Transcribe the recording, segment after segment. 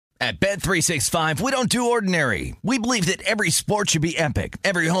At Bet365, we don't do ordinary. We believe that every sport should be epic.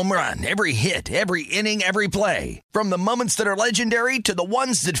 Every home run, every hit, every inning, every play. From the moments that are legendary to the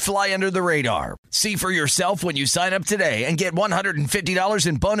ones that fly under the radar. See for yourself when you sign up today and get $150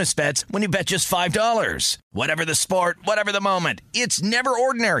 in bonus bets when you bet just $5. Whatever the sport, whatever the moment, it's never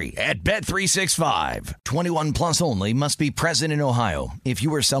ordinary at Bet365. 21 plus only. Must be present in Ohio. If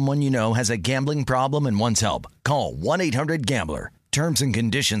you or someone you know has a gambling problem and wants help, call 1-800-GAMBLER. Terms and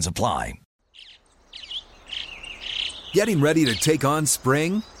conditions apply. Getting ready to take on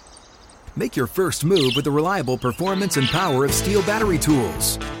spring? Make your first move with the reliable performance and power of Steel battery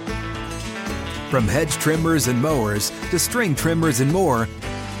tools. From hedge trimmers and mowers to string trimmers and more,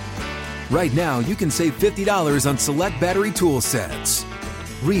 right now you can save $50 on select battery tool sets.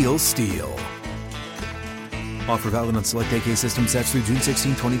 Real Steel. Offer valid on select AK system sets through June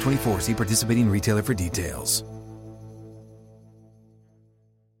 16, 2024. See participating retailer for details.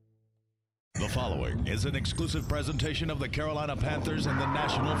 The following is an exclusive presentation of the Carolina Panthers and the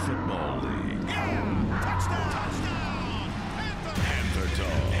National Football League. Yeah, touchdown! Panther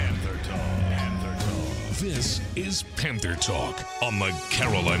Talk. Panther Talk. Panther Talk. This is Panther Talk on the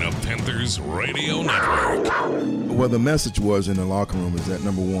Carolina Panthers Radio Network. Well, the message was in the locker room is that,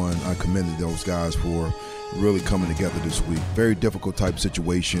 number one, I commended those guys for really coming together this week. Very difficult type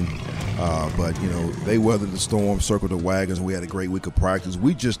situation, but they weathered the storm, circled the wagons, and we had a great week of practice.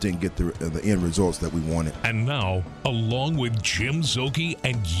 We just didn't get the end results that we wanted. And now, along with Jim Szoke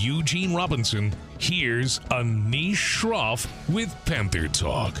and Eugene Robinson, here's Anish Shroff with Panther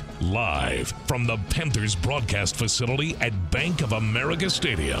Talk, live from the Panthers broadcast facility at Bank of America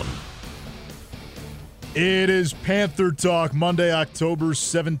Stadium. It is Panther Talk, Monday, October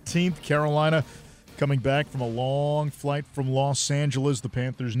 17th, Carolina. Coming back from a long flight from Los Angeles, the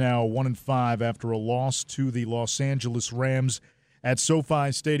Panthers now 1-5 after a loss to the Los Angeles Rams at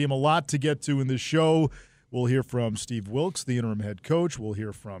SoFi Stadium. A lot to get to in this show. We'll hear from Steve Wilks, the interim head coach. We'll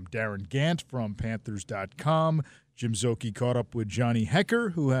hear from Darren Gant from Panthers.com. Jim Szoke caught up with Johnny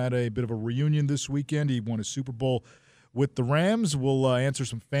Hekker, who had a bit of a reunion this weekend. He won a Super Bowl with the Rams. We'll answer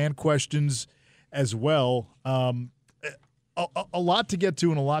some fan questions as well. A lot to get to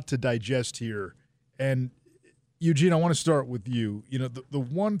and a lot to digest here. And, Eugene, I want to start with you. The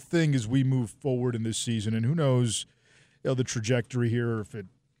one thing as we move forward in this season, and who knows the trajectory here, if it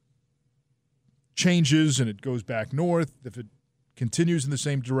changes and it goes back north, if it continues in the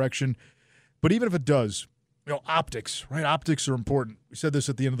same direction. But even if it does, optics, right? Optics are important. We said this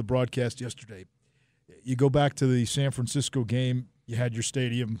at the end of the broadcast yesterday. You go back to the San Francisco game, you had your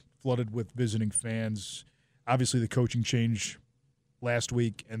stadium flooded with visiting fans. Obviously, the coaching change last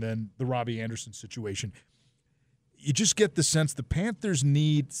week, and then the Robbie Anderson situation. You just get the sense the Panthers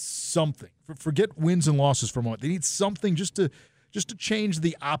need something. Forget wins and losses for a moment. They need something just to change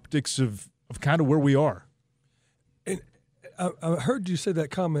the optics of kind of where we are. And I heard you say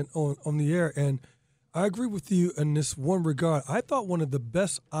that comment on the air, and I agree with you in this one regard. I thought one of the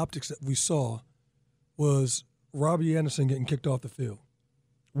best optics that we saw was Robbie Anderson getting kicked off the field.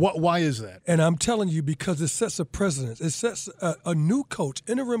 Why is that? And I'm telling you, because it sets a precedent. It sets a new coach,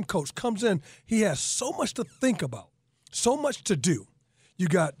 interim coach, comes in. He has so much to think about, so much to do. You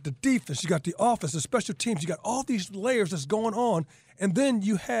got the defense, you got the offense, the special teams, you got all these layers that's going on, and then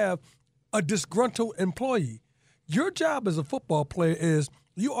you have a disgruntled employee. Your job as a football player is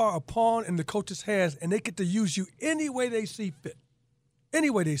you are a pawn in the coach's hands, and they get to use you any way they see fit. Any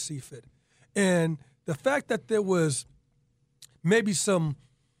way they see fit. And the fact that there was maybe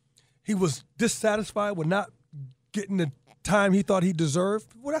he was dissatisfied with not getting the time he thought he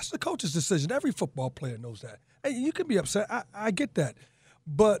deserved. Well, that's the coach's decision. Every football player knows that. Hey, you can be upset. I get that.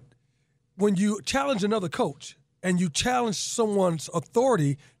 But when you challenge another coach and you challenge someone's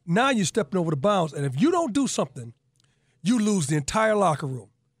authority, now you're stepping over the bounds. And if you don't do something, you lose the entire locker room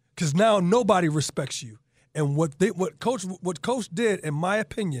because now nobody respects you. And what coach did, in my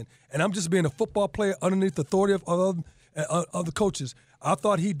opinion, and I'm just being a football player underneath the authority of the coaches, I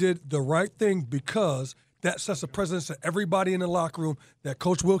thought he did the right thing because that sets a precedent to everybody in the locker room that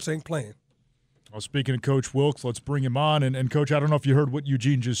Coach Wilks ain't playing. Well, speaking of Coach Wilks, let's bring him on. And Coach, I don't know if you heard what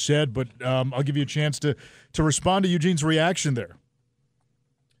Eugene just said, but I'll give you a chance to respond to Eugene's reaction there.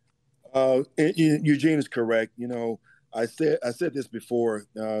 Eugene is correct. I said this before.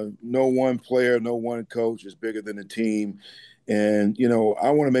 No one player, no one coach is bigger than the team. And, I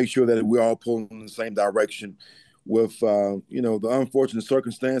want to make sure that we're all pulling in the same direction. With, the unfortunate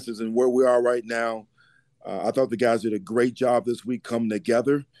circumstances and where we are right now, I thought the guys did a great job this week coming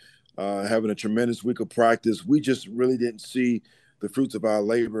together, having a tremendous week of practice. We just really didn't see the fruits of our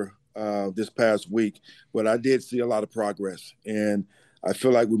labor this past week, but I did see a lot of progress. And I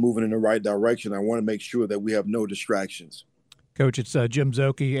feel like we're moving in the right direction. I want to make sure that we have no distractions. Coach, it's Jim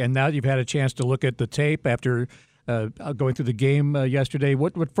Szoke, and now you've had a chance to look at the tape after going through the game yesterday.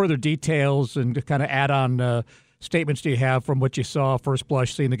 What further details and kind of add-on statements do you have from what you saw first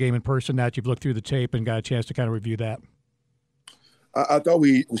blush, seeing the game in person, now that you've looked through the tape and got a chance to kind of review that? I thought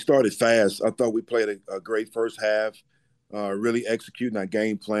we started fast. I thought we played a great first half, really executing our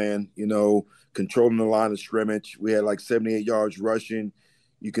game plan, controlling the line of scrimmage. We had like 78 yards rushing.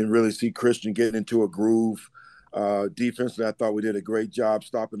 You can really see Christian getting into a groove. Defensively, I thought we did a great job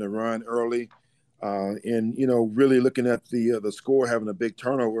stopping the run early. And really looking at the score, having a big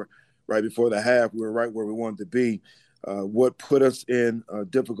turnover right before the half, we were right where we wanted to be. What put us in a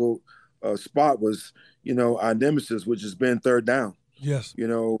difficult spot was, our nemesis, which has been third down. Yes.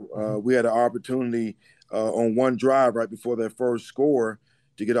 We had an opportunity on one drive right before their first score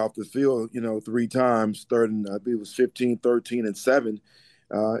to get off the field, 3 times, third and I believe it was 15, 13, and 7.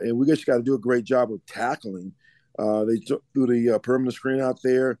 And we just got to do a great job of tackling. They threw the perimeter screen out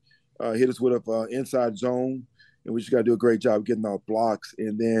there, hit us with an inside zone, and we just got to do a great job getting off blocks.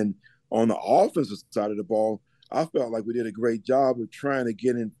 And then on the offensive side of the ball, I felt like we did a great job of trying to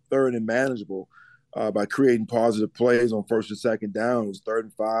get in third and manageable by creating positive plays on first and second down. It was 3rd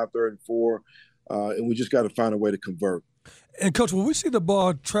and 5, 3rd and 4, and we just got to find a way to convert. And, Coach, when we see the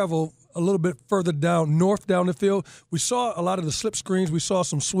ball travel a little bit further north down the field, we saw a lot of the slip screens. We saw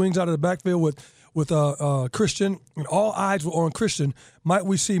some swings out of the backfield with Christian, and all eyes were on Christian. Might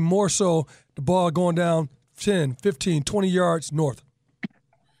we see more so the ball going down 10, 15, 20 yards north?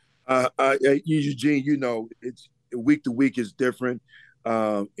 Eugene, it's week to week is different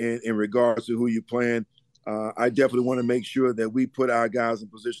in regards to who you're playing. I definitely want to make sure that we put our guys in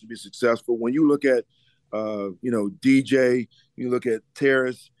position to be successful. When you look at, DJ, you look at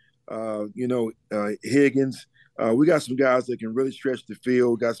Terrace, Higgins, we got some guys that can really stretch the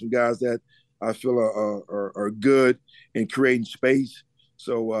field. Got some guys that I feel are good in creating space.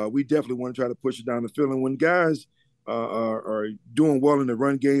 So we definitely want to try to push it down the field. And when guys are doing well in the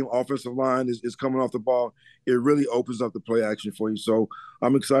run game, offensive line is coming off the ball, it really opens up the play action for you. So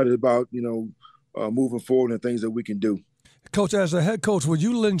I'm excited about, moving forward and things that we can do. Coach, as a head coach, would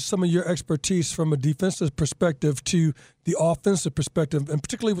you lend some of your expertise from a defensive perspective to the offensive perspective, and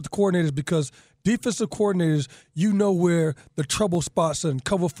particularly with the coordinators, because defensive coordinators, where the trouble spots are in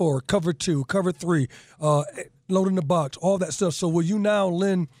cover 4, cover 2, cover 3, loading the box, all that stuff. So will you now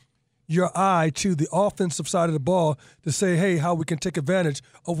lend your eye to the offensive side of the ball to say, hey, how we can take advantage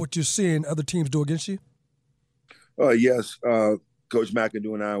of what you're seeing other teams do against you? Yes. Coach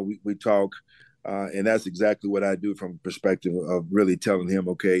McAdoo and I, we talk. And that's exactly what I do from a perspective of really telling him,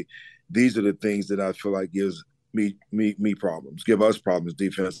 okay, these are the things that I feel like gives me problems, give us problems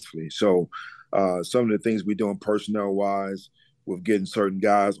defensively. So some of the things we're doing personnel-wise with getting certain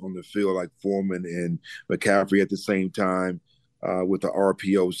guys on the field like Foreman and McCaffrey at the same time with the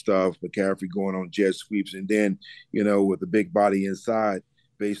RPO stuff, McCaffrey going on jet sweeps, and then, with the big body inside,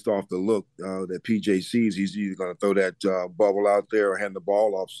 based off the look that PJ sees, he's either going to throw that bubble out there or hand the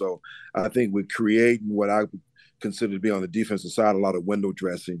ball off. So I think we're creating what I consider to be on the defensive side a lot of window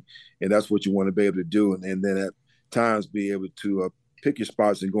dressing, and that's what you want to be able to do. And then at times be able to pick your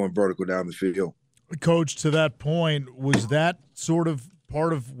spots and going vertical down the field. Coach, to that point, was that sort of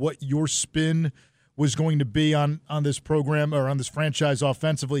part of what your spin was going to be on this program or on this franchise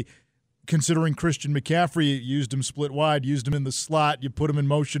offensively? Considering Christian McCaffrey, you used him split wide, used him in the slot, you put him in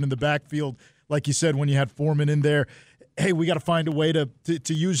motion in the backfield, like you said, when you had Foreman in there. Hey, we got to find a way to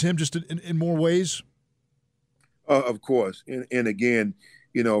use him just in more ways? Of course. And again,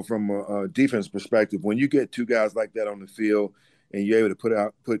 from a defense perspective, when you get 2 guys like that on the field and you're able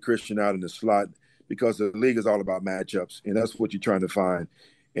to put Christian out in the slot, because the league is all about matchups, and that's what you're trying to find.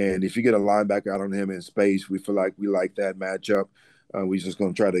 And if you get a linebacker out on him in space, we feel like we like that matchup. We're just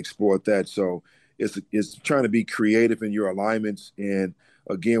going to try to exploit that. So it's trying to be creative in your alignments. And,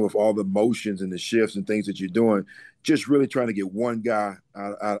 again, with all the motions and the shifts and things that you're doing, just really trying to get one guy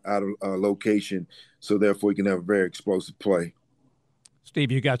out of location so, therefore, you can have a very explosive play.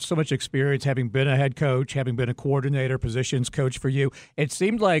 Steve, you got so much experience having been a head coach, having been a coordinator, positions coach for you. It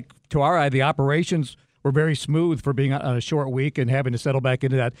seemed like, to our eye, the operations were very smooth for being on a short week and having to settle back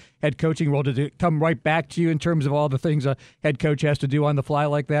into that head coaching role. Did it come right back to you in terms of all the things a head coach has to do on the fly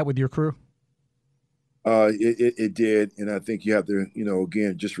like that with your crew? It did, and I think you have to,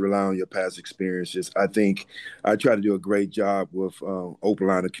 again, just rely on your past experiences. I think I try to do a great job with open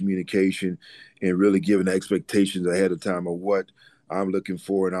line of communication and really giving the expectations ahead of time of what I'm looking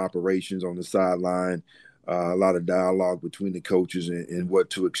for in operations on the sideline, a lot of dialogue between the coaches and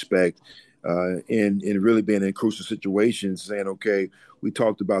what to expect. And really being in crucial situations, saying, okay, we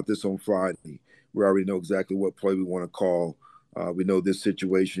talked about this on Friday. We already know exactly what play we want to call. We know this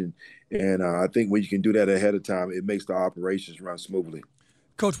situation. And I think when you can do that ahead of time, it makes the operations run smoothly.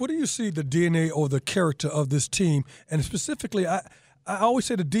 Coach, what do you see the DNA or the character of this team? And specifically, I always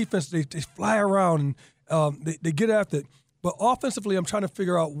say the defense, they fly around and they get after it. But offensively, I'm trying to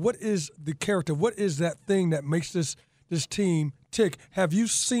figure out what is the character, what is that thing that makes this team tick? Have you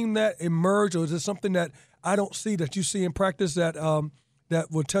seen that emerge, or is it something that I don't see that you see in practice that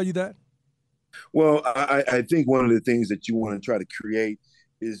will tell you that? Well, I think one of the things that you want to try to create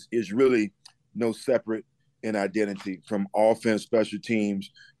is really no separate in identity from offense, special teams,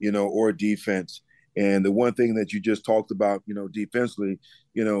 or defense. And the one thing that you just talked about, defensively,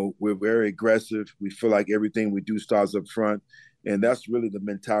 we're very aggressive. We feel like everything we do starts up front. And that's really the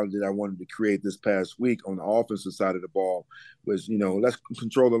mentality that I wanted to create this past week on the offensive side of the ball was, let's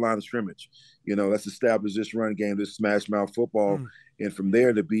control the line of scrimmage. Let's establish this run game, this smash mouth football. And from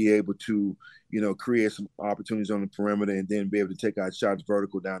there to be able to, create some opportunities on the perimeter and then be able to take our shots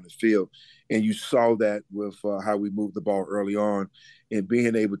vertical down the field. And you saw that with how we moved the ball early on and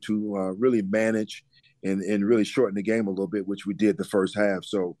being able to really manage and really shorten the game a little bit, which we did the first half.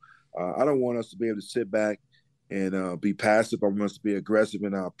 So I don't want us to be able to sit back and be passive. I want us to be aggressive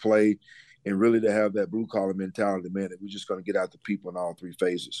in our play and really to have that blue-collar mentality, man, that we're just going to get out the people in all three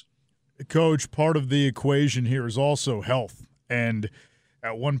phases. Coach, part of the equation here is also health. And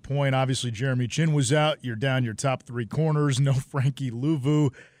at one point, obviously, Jeremy Chin was out. You're down your top three corners. No Frankie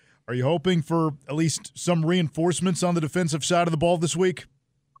Luvu. Are you hoping for at least some reinforcements on the defensive side of the ball this week?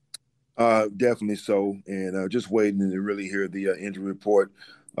 Definitely so. And just waiting to really hear the injury report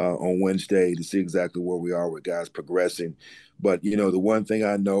on Wednesday to see exactly where we are with guys progressing. But, the one thing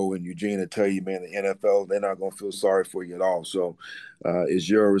I know, and Eugene will tell you, man, the NFL, they're not going to feel sorry for you at all. So it's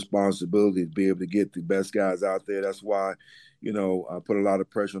your responsibility to be able to get the best guys out there. That's why, I put a lot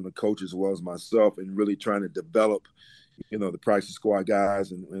of pressure on the coaches as well as myself and really trying to develop, the practice squad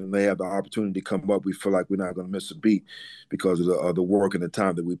guys. And when they have the opportunity to come up, we feel like we're not going to miss a beat because of the work and the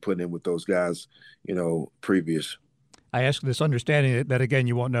time that we put in with those guys, previous. I ask this understanding that, again,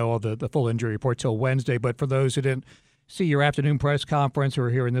 you won't know all the full injury report till Wednesday, but for those who didn't see your afternoon press conference or are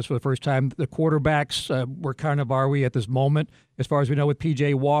hearing this for the first time, the quarterbacks, where kind of are we at this moment, as far as we know with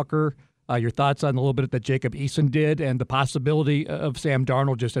P.J. Walker? Your thoughts on a little bit that Jacob Eason did and the possibility of Sam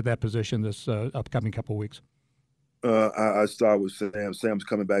Darnold just at that position this upcoming couple of weeks? I start with Sam. Sam's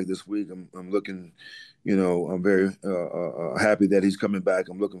coming back this week. I'm looking, I'm very happy that he's coming back.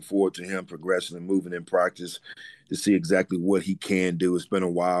 I'm looking forward to him progressing and moving in practice to see exactly what he can do. It's been a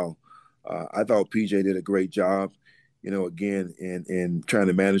while. I thought PJ did a great job, again, in trying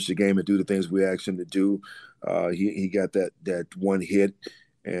to manage the game and do the things we asked him to do. He got that one hit.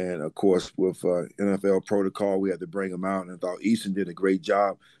 And, of course, with NFL protocol, we had to bring him out. And I thought Eason did a great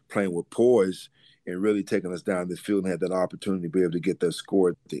job playing with poise and really taking us down the field and had that opportunity to be able to get that score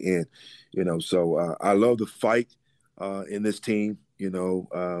at the end. So I love the fight in this team.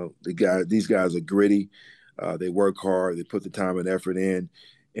 These guys are gritty. They work hard. They put the time and effort in.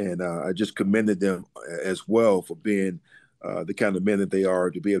 And I just commended them as well for being the kind of men that they are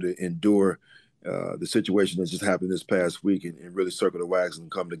to be able to endure the situation that just happened this past week and really circle the wagons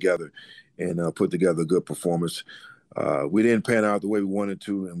and come together and put together a good performance. We didn't pan out the way we wanted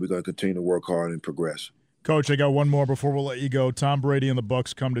to, and we're going to continue to work hard and progress. Coach, I got one more before we'll let you go. Tom Brady and the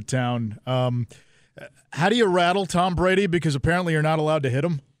Bucs come to town. How do you rattle Tom Brady? Because apparently you're not allowed to hit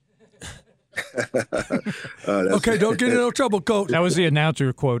him. Okay, don't get in no trouble, Coach. That was the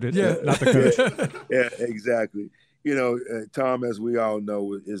announcer quoted, not the coach. Yeah, exactly. Tom, as we all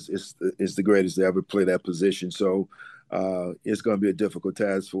know, is the greatest to ever play that position. So it's going to be a difficult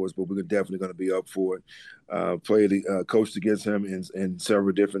task for us, but we're definitely going to be up for it. Coached against him in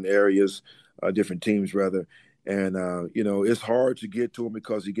several different areas, different teams rather. And, it's hard to get to him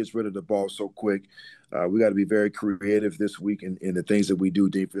because he gets rid of the ball so quick. We got to be very creative this week in the things that we do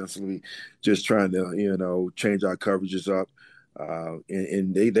defensively, just trying to, change our coverages up.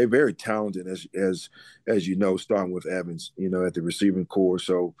 And they're very talented, as starting with Evans, at the receiving core.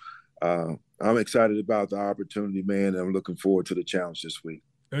 So I'm excited about the opportunity, man, and I'm looking forward to the challenge this week.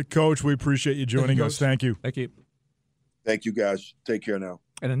 Coach, we appreciate you joining us. Thank you. Thank you. Thank you, guys. Take care now.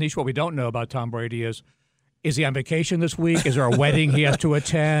 And Anish, what we don't know about Tom Brady is he on vacation this week? Is there a wedding he has to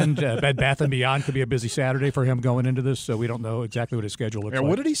attend? Bed Bath & Beyond could be a busy Saturday for him going into this, so we don't know exactly what his schedule looks like.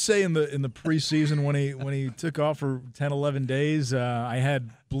 What did he say in the preseason when he took off for 10, 11 days? I had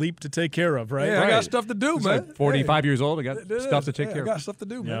bleep to take care of, right? Yeah, right. I got stuff to do, He's man. Like 45 years old. I got stuff to take care of. I got stuff to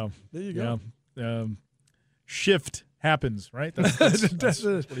do, man. Yeah. There you go. Shift happens, right? That's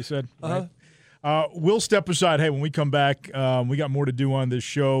what he said. Right? We'll step aside. Hey, when we come back, we got more to do on this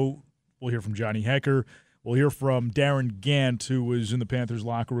show. We'll hear from Johnny Hekker. We'll hear from Darren Gant, who was in the Panthers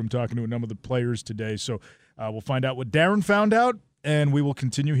locker room talking to a number of the players today. So we'll find out what Darren found out, and we will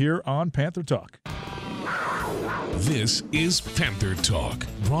continue here on Panther Talk. This is Panther Talk,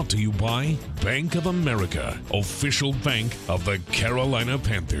 brought to you by Bank of America, official bank of the Carolina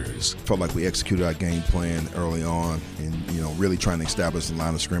Panthers. Felt like we executed our game plan early on and, really trying to establish the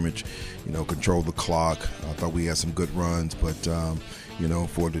line of scrimmage, control the clock. I thought we had some good runs, but,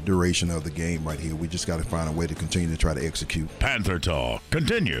 for the duration of the game right here, we just got to find a way to continue to try to execute. Panther Talk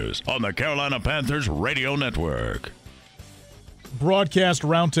continues on the Carolina Panthers Radio Network. Broadcast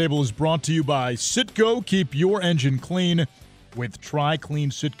Roundtable is brought to you by Citgo. Keep your engine clean with Tri-Clean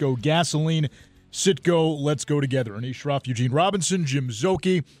Citgo gasoline. Citgo, let's go together. Anish Shroff, Eugene Robinson, Jim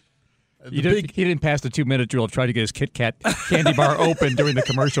Szoke. He didn't pass the 2-minute drill to try to get his Kit Kat candy bar open during the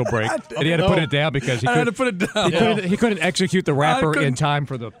commercial break. And he had to put it down because he couldn't execute the wrapper in time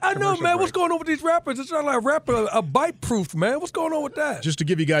for the I know, man. break. What's going on with these rappers? It's not like a rapper, a bite-proof, man. What's going on with that? Just to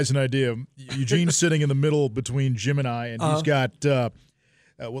give you guys an idea, Eugene's sitting in the middle between Jim and I, and he's got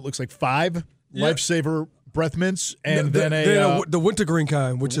what looks like 5 Lifesaver breath mints, and the wintergreen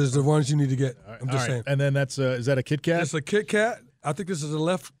kind, which is the ones you need to get. I'm just saying. And then that's is that a Kit Kat? It's a Kit Kat. I think this is a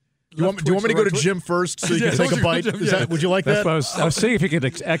left. Do you want me to go to Jim first so you can take a bite? Would you like that? I was seeing if he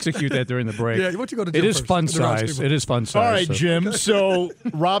could execute that during the break. Yeah, why don't you go to Jim It is first? fun size. It is fun size. All right, so. Jim. So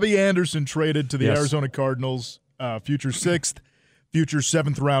Robbie Anderson traded to the Yes. Arizona Cardinals, future 6th, future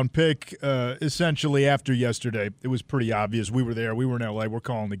 7th round pick. Essentially, after yesterday, it was pretty obvious. We were there. We were in LA. We're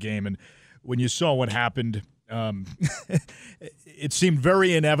calling the game, and when you saw what happened, it seemed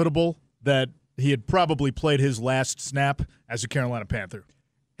very inevitable that he had probably played his last snap as a Carolina Panther.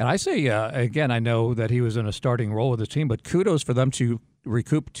 And I say, again, I know that he was in a starting role with his team, but kudos for them to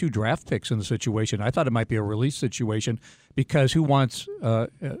recoup 2 draft picks in the situation. I thought it might be a release situation because who wants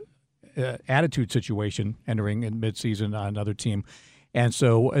attitude situation entering in midseason on another team? And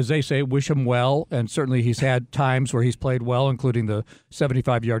so, as they say, wish him well. And certainly he's had times where he's played well, including the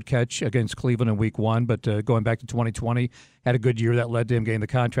 75-yard catch against Cleveland in Week 1. But going back to 2020, had a good year that led to him getting the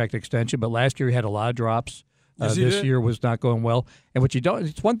contract extension. But last year he had a lot of drops. This year was not going well. And what you don't,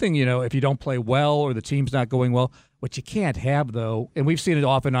 it's one thing, if you don't play well or the team's not going well, what you can't have, though, and we've seen it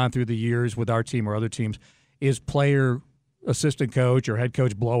off and on through the years with our team or other teams, is player, assistant coach, or head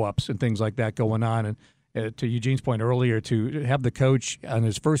coach blow-ups and things like that going on. And to Eugene's point earlier, to have the coach on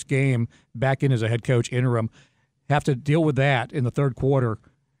his first game back in as a head coach interim have to deal with that in the third quarter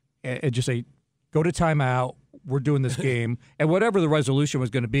and just say, go to timeout. We're doing this game, and whatever the resolution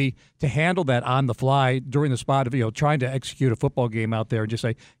was going to be, to handle that on the fly during the spot of trying to execute a football game out there and just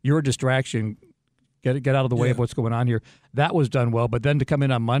say you're a distraction, get out of the way of what's going on here. That was done well, but then to come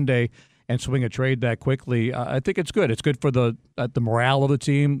in on Monday and swing a trade that quickly, I think it's good. It's good for the morale of the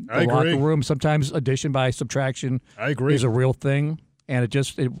team, the locker room. Sometimes addition by subtraction is a real thing. And it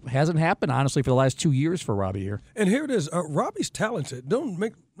hasn't happened, honestly, for the last 2 years for Robbie here. And here it is. Robbie's talented. Don't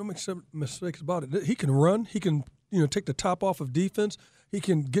make some mistakes about it. He can run. He can take the top off of defense. He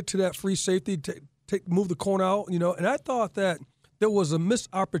can get to that free safety, move the corner out. And I thought that there was a missed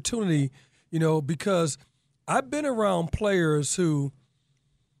opportunity, because I've been around players who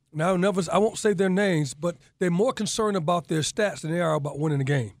I won't say their names, but they're more concerned about their stats than they are about winning the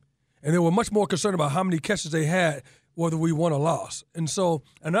game. And they were much more concerned about how many catches they had, whether we won or lost. And so,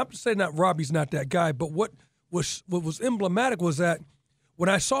 and I'm saying that Robbie's not that guy, but what was emblematic was that when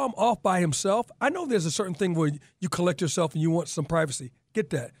I saw him off by himself, I know there's a certain thing where you collect yourself and you want some privacy.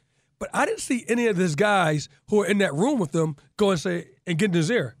 Get that. But I didn't see any of these guys who are in that room with them go and say, and get in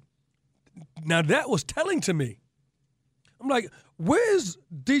his ear. Now that was telling to me. I'm like, where's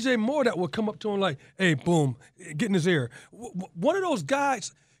DJ Moore that would come up to him like, hey, boom, get in his ear? One of those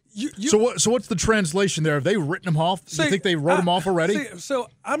guys. So what's the translation there? Have they written him off? Do you think they wrote him off already? So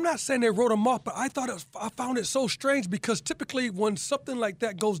I'm not saying they wrote him off, but I found it so strange because typically when something like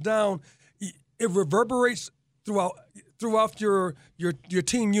that goes down, it reverberates throughout your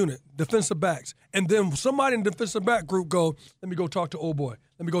team unit, defensive backs, and then somebody in the defensive back group go, let me go talk to old boy.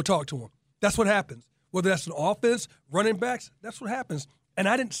 Let me go talk to him. That's what happens. Whether that's an offense, running backs, that's what happens. And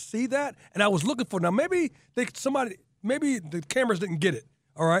I didn't see that, and I was looking for it. Now maybe the cameras didn't get it.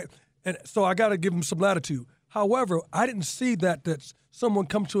 All right, and so I got to give him some latitude. However, I didn't see that someone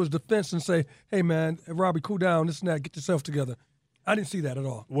come to his defense and say, hey, man, Robbie, cool down, this and that, get yourself together. I didn't see that at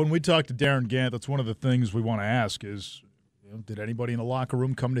all. When we talk to Darren Gant, that's one of the things we want to ask is, did anybody in the locker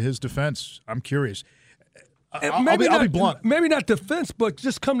room come to his defense? I'm curious. I'll be blunt. Maybe not defense, but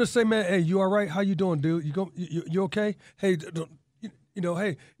just come to say, man, hey, you all right? How you doing, dude? You okay? Hey,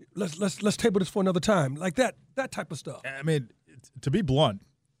 hey, let's table this for another time, like that type of stuff. I mean, to be blunt,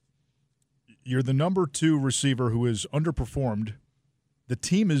 you're the number 2 receiver who has underperformed. The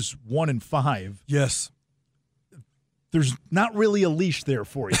team is 1-5. Yes. There's not really a leash there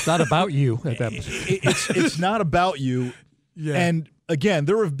for you. It's not about you at that point. It's not about you. Yeah. And again,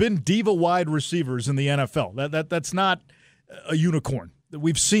 there have been diva wide receivers in the NFL. That's not a unicorn.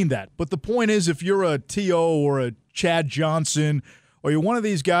 We've seen that. But the point is, if you're a T.O. or a Chad Johnson, or you're one of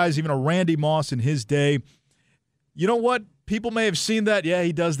these guys, even a Randy Moss in his day, you know what? People may have seen that. Yeah,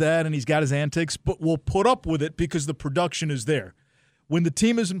 he does that, and he's got his antics, but we'll put up with it because the production is there. When the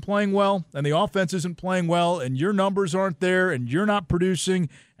team isn't playing well and the offense isn't playing well and your numbers aren't there and you're not producing,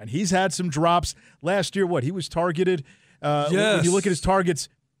 and he's had some drops. Last year, he was targeted. Yes. When you look at his targets,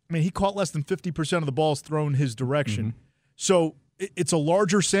 I mean, he caught less than 50% of the balls thrown his direction. Mm-hmm. So it's a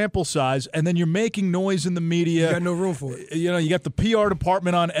larger sample size, and then you're making noise in the media. You got no room for it. You got the PR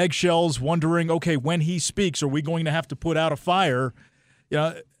department on eggshells wondering, okay, when he speaks, are we going to have to put out a fire?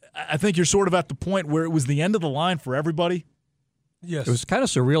 I think you're sort of at the point where it was the end of the line for everybody. Yes. It was kind of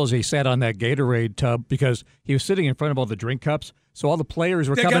surreal as he sat on that Gatorade tub because he was sitting in front of all the drink cups. So all the players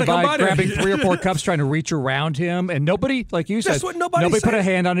were coming by, grabbing 3 or 4 cups, trying to reach around him. And nobody, like you said, nobody put a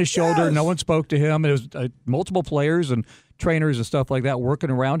hand on his shoulder. Yes. No one spoke to him. It was multiple players and trainers and stuff like that working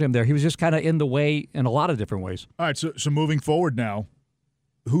around him there. He was just kind of in the way in a lot of different ways. All right, so moving forward now,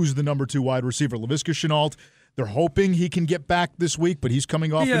 who's the number 2 wide receiver? Laviska Shenault. They're hoping he can get back this week, but he's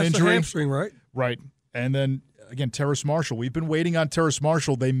coming off an injury. A hamstring, right? Right. And then again, Terrace Marshall. We've been waiting on Terrace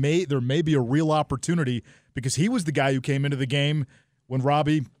Marshall. There may be a real opportunity because he was the guy who came into the game when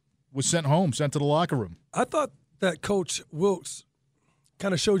Robbie was sent to the locker room. I thought that Coach Wilkes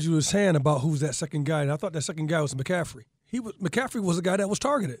kind of showed you his hand about who's that second guy, and I thought that second guy was McCaffrey. McCaffrey was the guy that was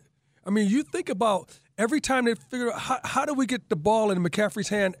targeted. I mean, you think about every time they figure out how do we get the ball in McCaffrey's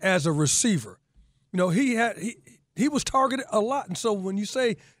hand as a receiver. He was targeted a lot, and so when you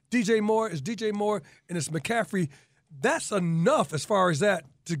say DJ Moore is DJ Moore and it's McCaffrey, that's enough as far as that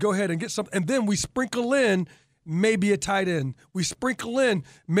to go ahead and get something. And then we sprinkle in maybe a tight end. We sprinkle in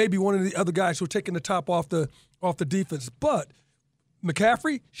maybe one of the other guys who are taking the top off the defense. But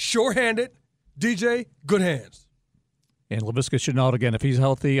McCaffrey, sure-handed. DJ, good hands. And Laviska Shenault, again, if he's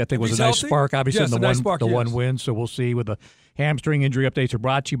healthy, I think was a nice spark, obviously, in the one win. So we'll see with the hamstring injury updates are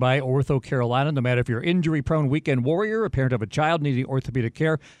brought to you by Ortho Carolina. No matter if you're injury-prone weekend warrior, a parent of a child needing orthopedic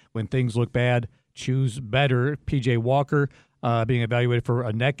care, when things look bad, choose better. P.J. Walker being evaluated for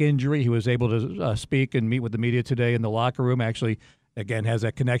a neck injury. He was able to speak and meet with the media today in the locker room. Actually, again, has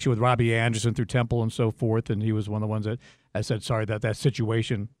that connection with Robbie Anderson through Temple and so forth, and he was one of the ones that I said sorry that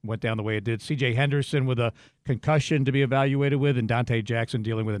situation went down the way it did. C.J. Henderson with a concussion to be evaluated with, and Dante Jackson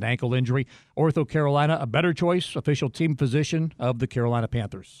dealing with an ankle injury. Ortho Carolina, a better choice, official team physician of the Carolina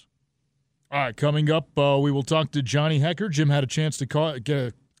Panthers. All right, coming up, we will talk to Johnny Hecker. Jim had a chance to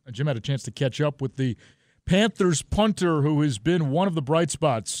catch up with the Panthers punter who has been one of the bright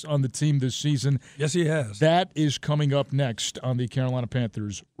spots on the team this season. Yes, he has. That is coming up next on the Carolina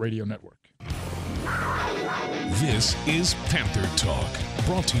Panthers Radio Network. This is Panther Talk,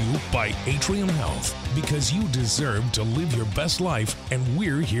 brought to you by Atrium Health, because you deserve to live your best life, and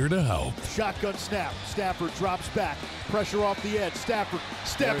we're here to help. Shotgun snap. Stafford drops back. Pressure off the edge. Stafford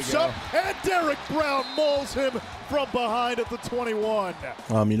steps up, and Derek Brown mauls him from behind at the 21.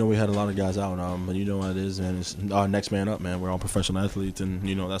 We had a lot of guys out, but you know what it is, and it's our next man up, man. We're all professional athletes, and,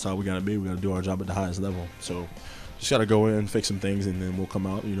 that's how we got to be. We got to do our job at the highest level. So just got to go in, fix some things, and then we'll come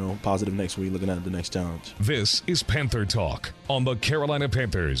out, positive next week, looking at the next challenge. This is Panther Talk on the Carolina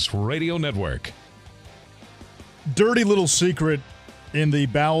Panthers Radio Network. Dirty little secret in the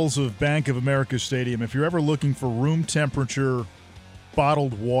bowels of Bank of America Stadium. If you're ever looking for room temperature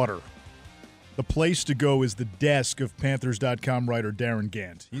bottled water, the place to go is the desk of Panthers.com writer Darren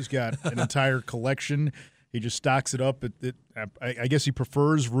Gant. He's got an entire collection. He just stocks it up. I guess he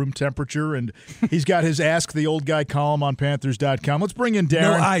prefers room temperature, and he's got his Ask the Old Guy column on Panthers.com. Let's bring in Darren.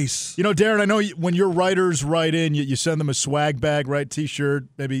 No ice. Darren, I know when your writers write in, you send them a swag bag, right? T-shirt,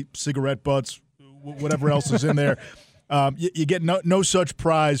 maybe cigarette butts, whatever else is in there. You get no such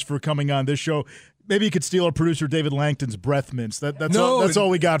prize for coming on this show. Maybe you could steal our producer David Langton's breath mints. That's all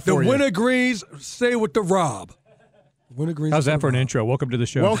we got for you. The wintergreens stay with the Rob. Wintergreens. How's that for an intro? Welcome to the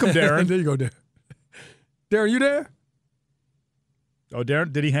show. Welcome, Darren. There you go, Darren. Darren, you there? Oh,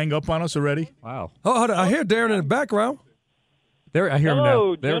 Darren, did he hang up on us already? Wow. Oh, hold on. I hear Darren in the background. There, I hear him now.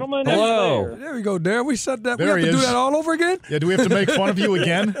 Hello, gentlemen. Hello. There we go, Darren. We said that. There we have to do that all over again? Yeah, do we have to make fun of you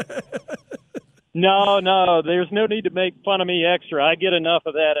again? No, there's no need to make fun of me extra. I get enough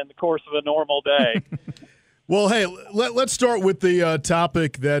of that in the course of a normal day. Well, hey, let's start with the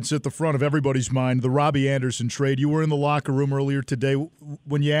topic that's at the front of everybody's mind, the Robbie Anderson trade. You were in the locker room earlier today.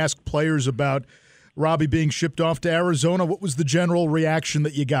 When you asked players about Robbie being shipped off to Arizona, what was the general reaction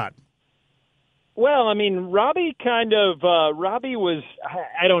that you got? Well, I mean, Robbie was,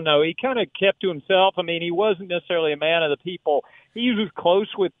 I don't know, he kind of kept to himself. I mean, he wasn't necessarily a man of the people. He was close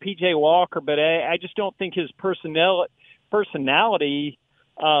with P.J. Walker, but I just don't think his personality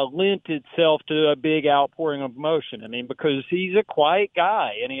lent itself to a big outpouring of emotion. I mean, because he's a quiet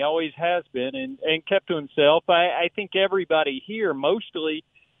guy, and he always has been, and kept to himself. I think everybody here mostly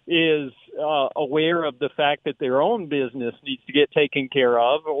is aware of the fact that their own business needs to get taken care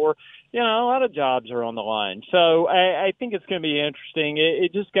of, or, a lot of jobs are on the line. So I think it's going to be interesting.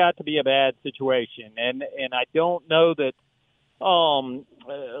 It just got to be a bad situation, and I don't know that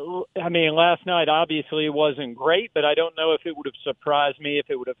I mean, last night obviously it wasn't great, but I don't know if it would have surprised me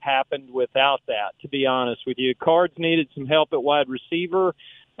if it would have happened without that, to be honest with you. Cards needed some help at wide receiver.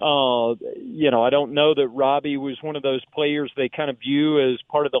 I don't know that Robbie was one of those players they kind of view as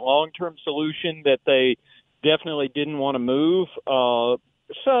part of the long-term solution that they definitely didn't want to move.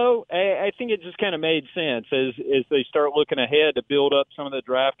 So I think it just kind of made sense as they start looking ahead to build up some of the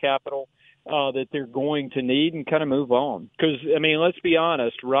draft capital that they're going to need and kind of move on. Because, I mean, let's be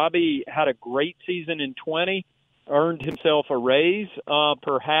honest, Robbie had a great season in 20, earned himself a raise,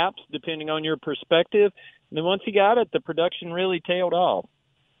 perhaps, depending on your perspective. And then once he got it, the production really tailed off.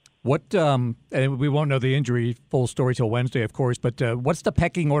 What, and we won't know the injury full story till Wednesday, of course, but what's the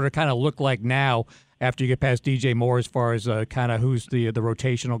pecking order kind of look like now after you get past DJ Moore as far as kind of who's the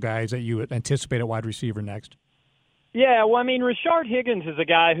rotational guys that you anticipate at wide receiver next? Yeah, well, I mean, Rashard Higgins is a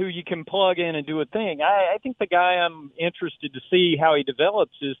guy who you can plug in and do a thing. I think the guy I'm interested to see how he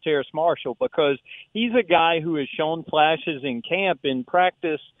develops is Terrace Marshall, because he's a guy who has shown flashes in camp, in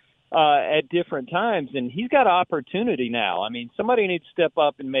practice, at different times, and he's got opportunity now. I mean, somebody needs to step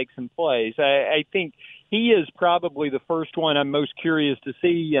up and make some plays. I think he is probably the first one I'm most curious to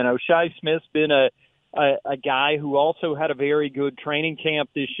see. Shi Smith's been a guy who also had a very good training camp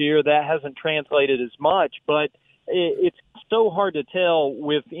this year. That hasn't translated as much, but it's so hard to tell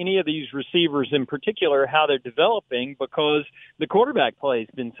with any of these receivers in particular how they're developing, because the quarterback play has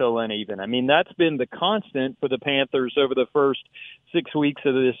been so uneven. I mean, that's been the constant for the Panthers over the first 6 weeks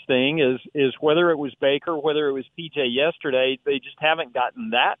of this thing is whether it was Baker, whether it was PJ yesterday, they just haven't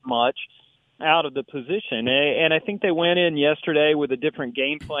gotten that much out of the position. And I think they went in yesterday with a different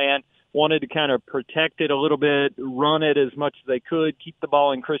game plan, wanted to kind of protect it a little bit, run it as much as they could, keep the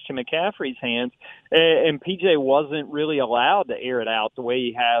ball in Christian McCaffrey's hands. And PJ wasn't really allowed to air it out the way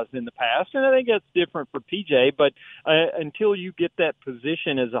he has in the past. And I think that's different for PJ. But until you get that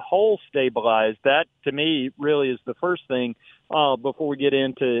position as a whole stabilized, that to me really is the first thing before we get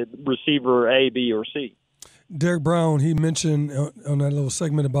into receiver A, B, or C. Derek Brown, he mentioned on that little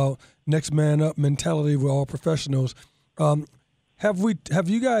segment about next man up mentality with all professionals. Have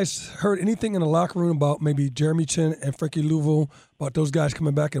you guys heard anything in the locker room about maybe Jeremy Chin and Frankie Louisville, about those guys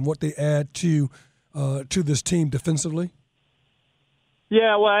coming back and what they add to this team defensively?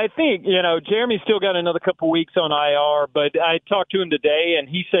 Yeah, well, I think, Jeremy's still got another couple weeks on IR, but I talked to him today, and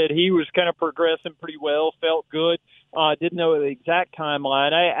he said he was kind of progressing pretty well, felt good. Didn't know the exact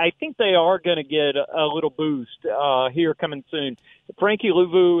timeline. I think they are going to get a little boost here coming soon. Frankie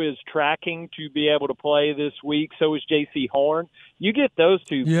Louvu is tracking to be able to play this week. So is J.C. Horn. You get those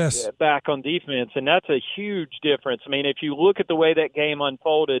two back on defense, and that's a huge difference. I mean, if you look at the way that game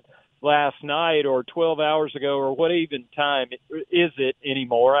unfolded last night or 12 hours ago, or what even time is it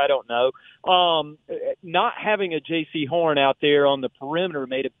anymore, I don't know. Not having a J.C. Horn out there on the perimeter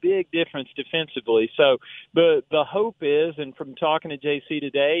made a big difference defensively. So the hope is, and from talking to J.C.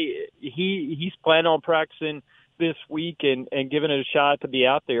 today, he's planning on practicing this week and giving it a shot to be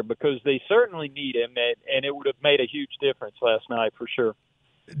out there, because they certainly need him, and it would have made a huge difference last night for sure.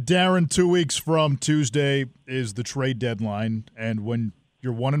 Darren, 2 weeks from Tuesday is the trade deadline, and when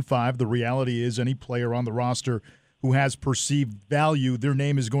you're 1-5, the reality is any player on the roster who has perceived value, their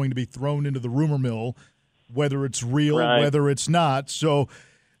name is going to be thrown into the rumor mill, whether it's real, whether it's not. So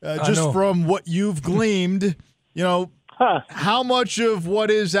just from what you've gleaned, how much of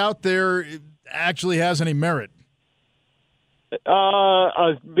what is out there actually has any merit?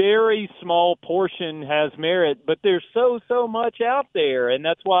 A very small portion has merit, but there's so much out there, and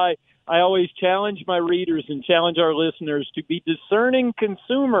that's why I always challenge my readers and challenge our listeners to be discerning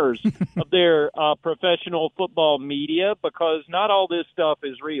consumers of their professional football media, because not all this stuff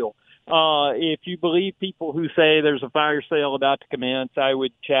is real. If you believe people who say there's a fire sale about to commence, I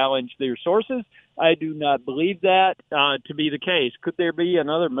would challenge their sources. I do not believe that to be the case. Could there be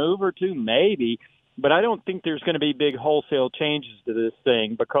another move or two? Maybe. But I don't think there's going to be big wholesale changes to this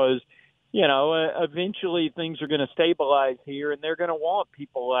thing because, eventually things are going to stabilize here, and they're going to want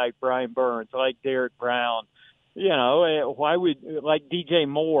people like Brian Burns, like Derek Brown. Why would, like DJ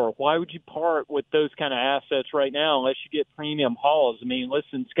Moore, why would you part with those kind of assets right now unless you get premium hauls? I mean,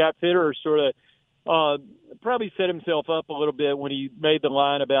 listen, Scott Fitterer sort of probably set himself up a little bit when he made the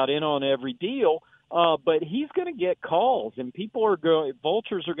line about in on every deal. But he's going to get calls, and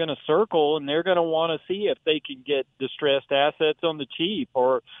vultures are going to circle, and they're going to want to see if they can get distressed assets on the cheap,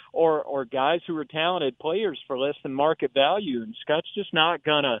 or guys who are talented players for less than market value. And Scott's just not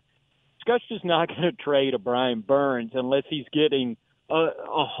going to trade a Brian Burns unless he's getting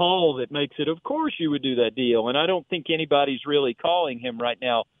a haul that makes it. Of course, you would do that deal, and I don't think anybody's really calling him right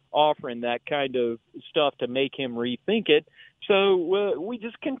now, offering that kind of stuff to make him rethink it. So we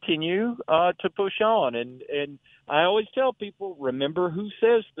just continue to push on. And I always tell people, remember who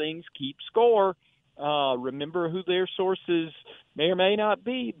says things, keep score. Remember who their sources may or may not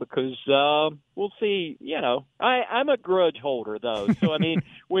be, because we'll see. I'm a grudge holder, though. So, I mean,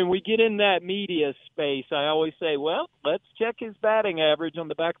 when we get in that media space, I always say, well, let's check his batting average on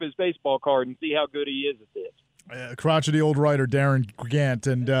the back of his baseball card and see how good he is at this. Crotchety old writer Darren Gant,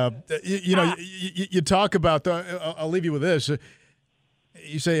 and you talk about I'll leave you with this.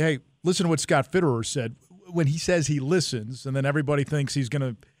 You say, hey, listen to what Scott Fitterer said. When he says he listens, and then everybody thinks he's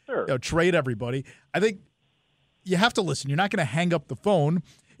going to trade everybody, I think you have to listen. You're not going to hang up the phone.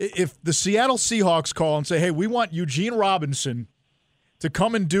 If the Seattle Seahawks call and say, hey, we want Eugene Robinson to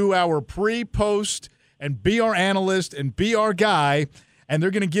come and do our pre-post and be our analyst and be our guy, and they're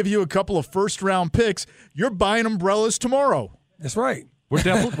going to give you a couple of first-round picks, you're buying umbrellas tomorrow. That's right. We're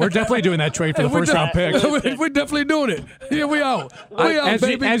definitely doing that trade for the first-round pick. We're definitely doing it. Here we are.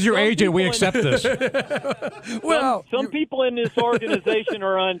 Baby. As your agent, we accept this. Some people in this organization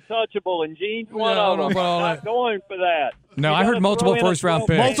are untouchable, and Gene's one of them. I'm not going for that. No, I heard multiple first-round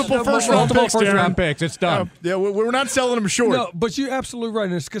picks. Multiple first-round picks. It's done. Yeah, we're not selling them short. No, but you're absolutely right.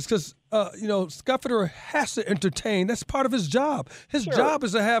 Because Scott Fitterer has to entertain. That's part of his job. His job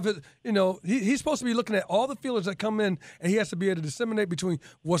is to have it. He's supposed to be looking at all the feelers that come in, and he has to be able to disseminate between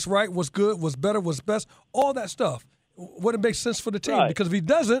what's right, what's good, what's better, what's best, all that stuff. What it makes sense for the team. Right. Because if he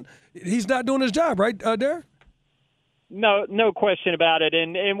doesn't, he's not doing his job, right, Darren? No question about it.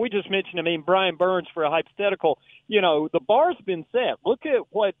 And we just mentioned, Brian Burns, for a hypothetical, the bar's been set. Look at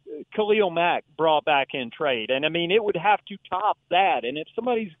what Khalil Mack brought back in trade. And, it would have to top that. And if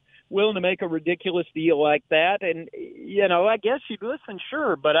somebody's willing to make a ridiculous deal like that, and, I guess you'd listen,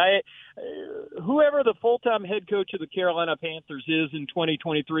 sure. But whoever the full-time head coach of the Carolina Panthers is in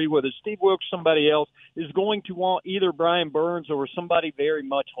 2023, whether Steve Wilks or somebody else, is going to want either Brian Burns or somebody very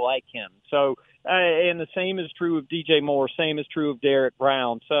much like him. So, and the same is true of DJ Moore, same is true of Derek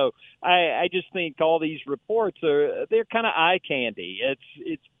Brown. So I just think all these reports they're kind of eye candy.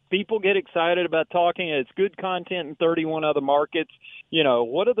 It's people get excited about talking. It's good content in 31 other markets.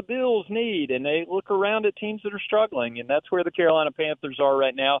 What do the Bills need? And they look around at teams that are struggling, and that's where the Carolina Panthers are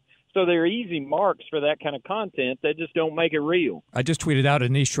right now. So they're easy marks for that kind of content. They just don't make it real. I just tweeted out,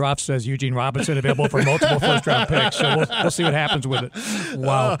 Anish Shroff says Eugene Robinson available for multiple first-round picks. So we'll see what happens with it.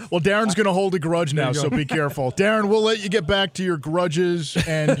 Wow. Well, Darren's going to hold a grudge now, so be careful. Darren, we'll let you get back to your grudges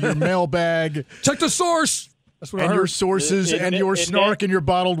and your mailbag. Check the source. That's what I heard. Your sources and your snark and your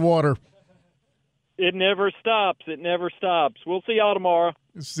bottled water. It never stops. It never stops. We'll see y'all tomorrow.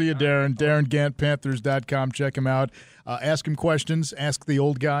 See you, Darren. Darren Gant, Panthers.com. Check him out. Ask him questions. Ask the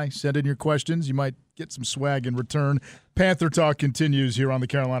old guy. Send in your questions. You might get some swag in return. Panther Talk continues here on the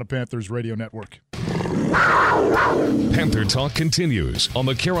Carolina Panthers Radio Network. Panther Talk continues on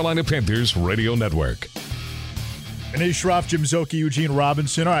the Carolina Panthers Radio Network. Anish Shroff, Jim Szoke, Eugene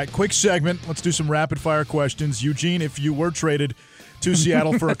Robinson. All right, quick segment. Let's do some rapid-fire questions. Eugene, if you were traded to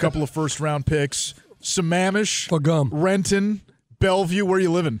Seattle for a couple of first-round picks, Sammamish, Renton, Bellevue, where are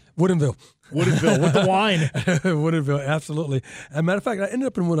you living? Woodinville with the wine. Woodinville, absolutely. As a matter of fact, I ended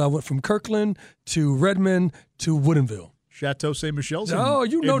up in I went from Kirkland to Redmond to Woodinville. Chateau St. Michel's. Oh,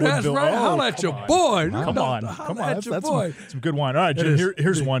 you know that's right. Holla at your boy. Come on. That's some good wine. All right, Jim,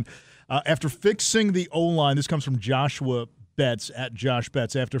 here's one. After fixing the O-line, this comes from Joshua Betts, at Josh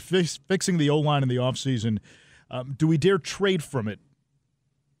Betts. After fixing the O-line in the offseason, do we dare trade from it?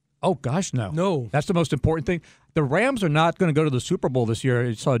 Oh, gosh, no. No. That's the most important thing. The Rams are not going to go to the Super Bowl this year.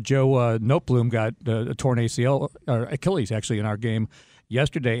 I saw Joe Noteboom got a torn ACL, or Achilles, actually, in our game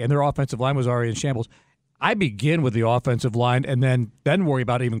yesterday, and their offensive line was already in shambles. I begin with the offensive line and then worry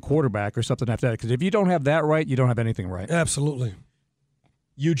about even quarterback or something after that, because if you don't have that right, you don't have anything right. Absolutely.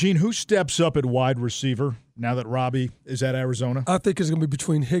 Eugene, who steps up at wide receiver now that Robbie is at Arizona? I think it's going to be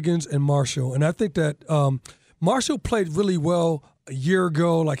between Higgins and Marshall. And I think that Marshall played really well a year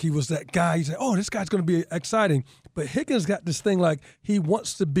ago. Like, he was that guy. He said, oh, this guy's going to be exciting. But Higgins got this thing like he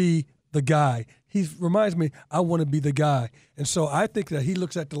wants to be the guy. He reminds me, I want to be the guy. And so I think that he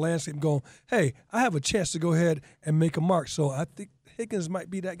looks at the landscape going, hey, I have a chance to go ahead and make a mark. So I think Higgins might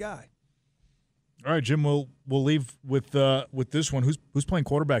be that guy. All right, Jim, we'll leave with this one. Who's playing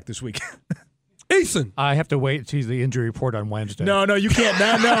quarterback this week? Eason. I have to wait to see the injury report on Wednesday. No, you can't.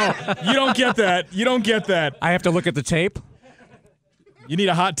 No, you don't get that. You don't get that. I have to look at the tape. You need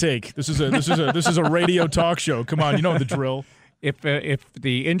a hot take. This is a radio talk show. Come on, you know the drill. If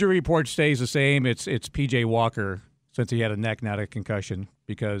the injury report stays the same, it's P.J. Walker, since he had a neck, not a concussion,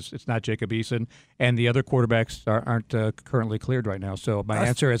 because it's not Jacob Eason, and the other quarterbacks aren't currently cleared right now. So my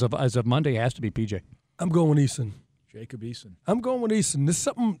answer as of Monday has to be P.J. I'm going with Eason. Jacob Eason. I'm going with Eason. There's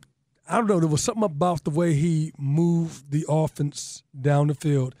something, I don't know, there was something about the way he moved the offense down the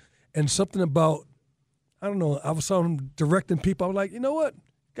field, and something about, I don't know, I saw him directing people. I was like, you know what?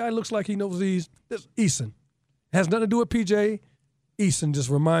 Guy looks like he knows this Eason. Has nothing to do with P.J. Eason just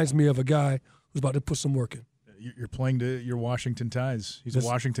reminds me of a guy who's about to put some work in. You're playing to your Washington ties. He's a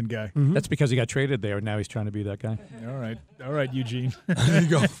Washington guy. Mm-hmm. That's because he got traded there, and now he's trying to be that guy. All right, Eugene. There you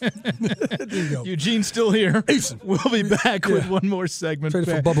go. There you go. Eugene's still here. Eason. We'll be back with one more segment.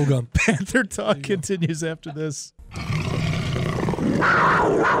 Traded for bubblegum. Panther Talk continues after this.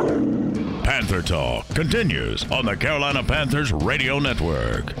 Panther Talk continues on the Carolina Panthers Radio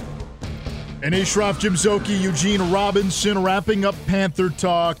Network. And Shroff, Jim Szoke, Eugene Robinson wrapping up Panther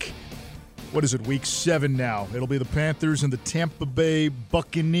Talk. What is it, week 7 now? It'll be the Panthers and the Tampa Bay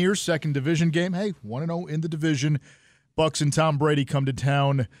Buccaneers, second division game. Hey, 1-0 in the division. Bucs and Tom Brady come to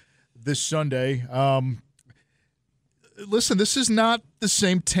town this Sunday. Listen, this is not the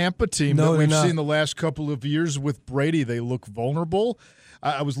same Tampa team that we've seen the last couple of years with Brady. They look vulnerable.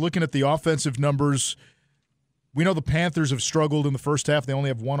 I was looking at the offensive numbers. We know the Panthers have struggled in the first half. They only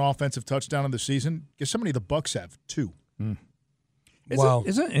have 1 offensive touchdown in the season. Guess how many the Bucs have? 2. Wow.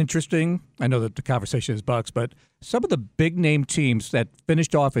 Isn't it interesting? I know that the conversation is Bucs, but some of the big-name teams that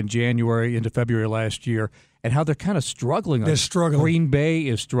finished off in January into February last year and how they're kind of struggling. They're struggling. Green Bay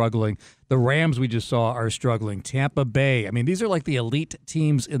is struggling. The Rams we just saw are struggling. Tampa Bay. I mean, these are like the elite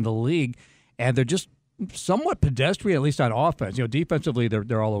teams in the league, and they're just somewhat pedestrian, at least on offense. You know, defensively,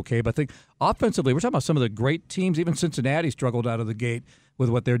 they're all okay. But I think offensively, we're talking about some of the great teams. Even Cincinnati struggled out of the gate with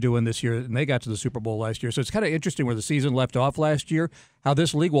what they're doing this year, and they got to the Super Bowl last year. So it's kind of interesting where the season left off last year, how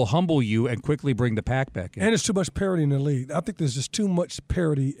this league will humble you and quickly bring the pack back in. And there's too much parity in the league. I think there's just too much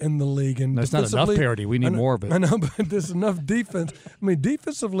parity in the league. And that's not enough parity. We need more of it. I know, but there's enough defense. I mean,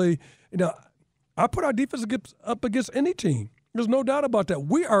 defensively, you know, I put our defense up against any team. There's no doubt about that.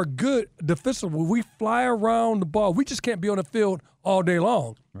 We are good defensively. We fly around the ball. We just can't be on the field all day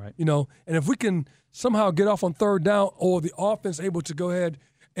long. Right. You know, and if we can somehow get off on third down, or the offense able to go ahead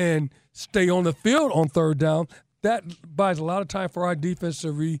and stay on the field on third down, that buys a lot of time for our defense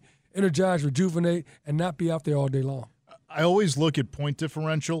to re-energize, rejuvenate, and not be out there all day long. I always look at point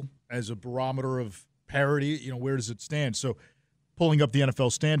differential as a barometer of parity. You know, where does it stand? So pulling up the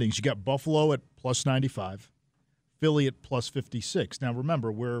NFL standings, you got Buffalo at plus 95. Philly at plus 56. Now,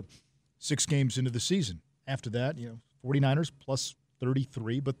 remember, we're 6 games into the season. After that, 49ers plus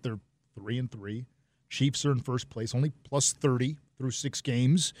 33, but they're 3-3. Chiefs are in first place, only plus 30 through 6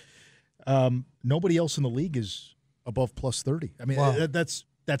 games. Nobody else in the league is above plus 30. I mean, wow. That's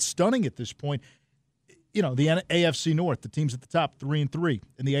stunning at this point. You know, the AFC North, the teams at the top, 3-3.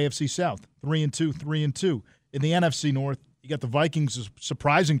 In the AFC South, 3-2, 3-2. In the NFC North, you got the Vikings,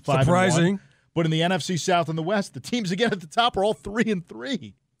 surprising 5-1. But in the NFC South and the West, the teams again at the top are all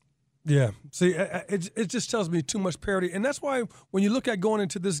 3-3. Yeah. See, it just tells me too much parity. And that's why when you look at going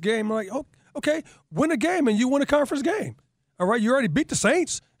into this game, I'm like, oh, okay, win a game and you win a conference game. All right, you already beat the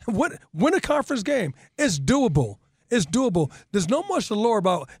Saints. Win a conference game. It's doable. It's doable. There's no much to lore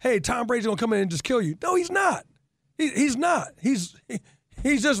about, hey, Tom Brady's going to come in and just kill you. No, he's not. He's not.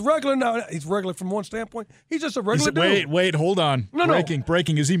 He's just regular now. He's regular from one standpoint. He's just a regular dude. Wait, hold on.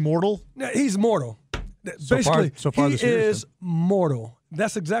 Breaking. Is he mortal? He's mortal. Basically, so far he this year, is mortal.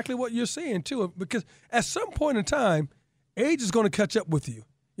 That's exactly what you're seeing, too, because at some point in time, age is going to catch up with you,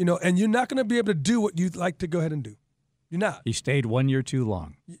 and you're not going to be able to do what you'd like to go ahead and do. You're not. He stayed 1 year too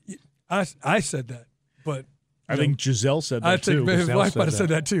long. I said that, but I think Giselle said that, too. I think his wife might have said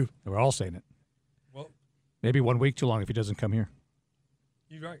that, too. We're all saying it. Well, maybe 1 week too long if he doesn't come here.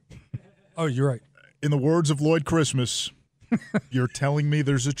 You're right. Oh, you're right. In the words of Lloyd Christmas, you're telling me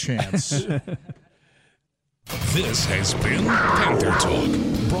there's a chance. This has been Panther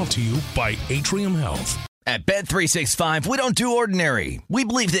Talk, brought to you by Atrium Health. At Bet365, we don't do ordinary. We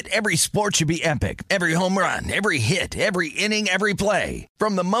believe that every sport should be epic. Every home run, every hit, every inning, every play.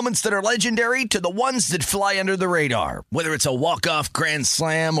 From the moments that are legendary to the ones that fly under the radar. Whether it's a walk-off grand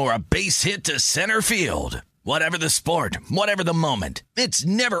slam or a base hit to center field. Whatever the sport, whatever the moment, it's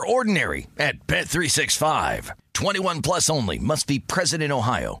never ordinary at Bet365. 21 plus only. Must be present in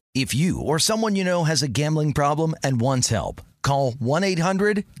Ohio. If you or someone you know has a gambling problem and wants help, call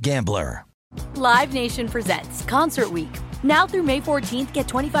 1-800-GAMBLER. Live Nation presents Concert Week. Now through May 14th, get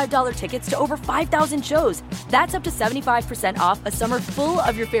 $25 tickets to over 5,000 shows. That's up to 75% off a summer full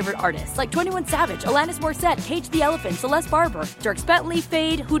of your favorite artists like 21 Savage, Alanis Morissette, Cage the Elephant, Celeste Barber, Dierks Bentley,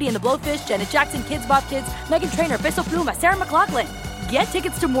 Fade, Hootie and the Blowfish, Janet Jackson, Kids Bop Kids, Meghan Trainor, Peso Pluma, Sarah McLachlan. Get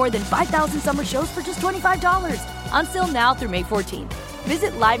tickets to more than 5,000 summer shows for just $25. Until now through May 14th.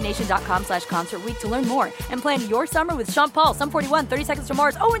 Visit LiveNation.com/Concert Week to learn more and plan your summer with Sean Paul, Sum 41, 30 Seconds to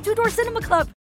Mars, and Two Door Cinema Club.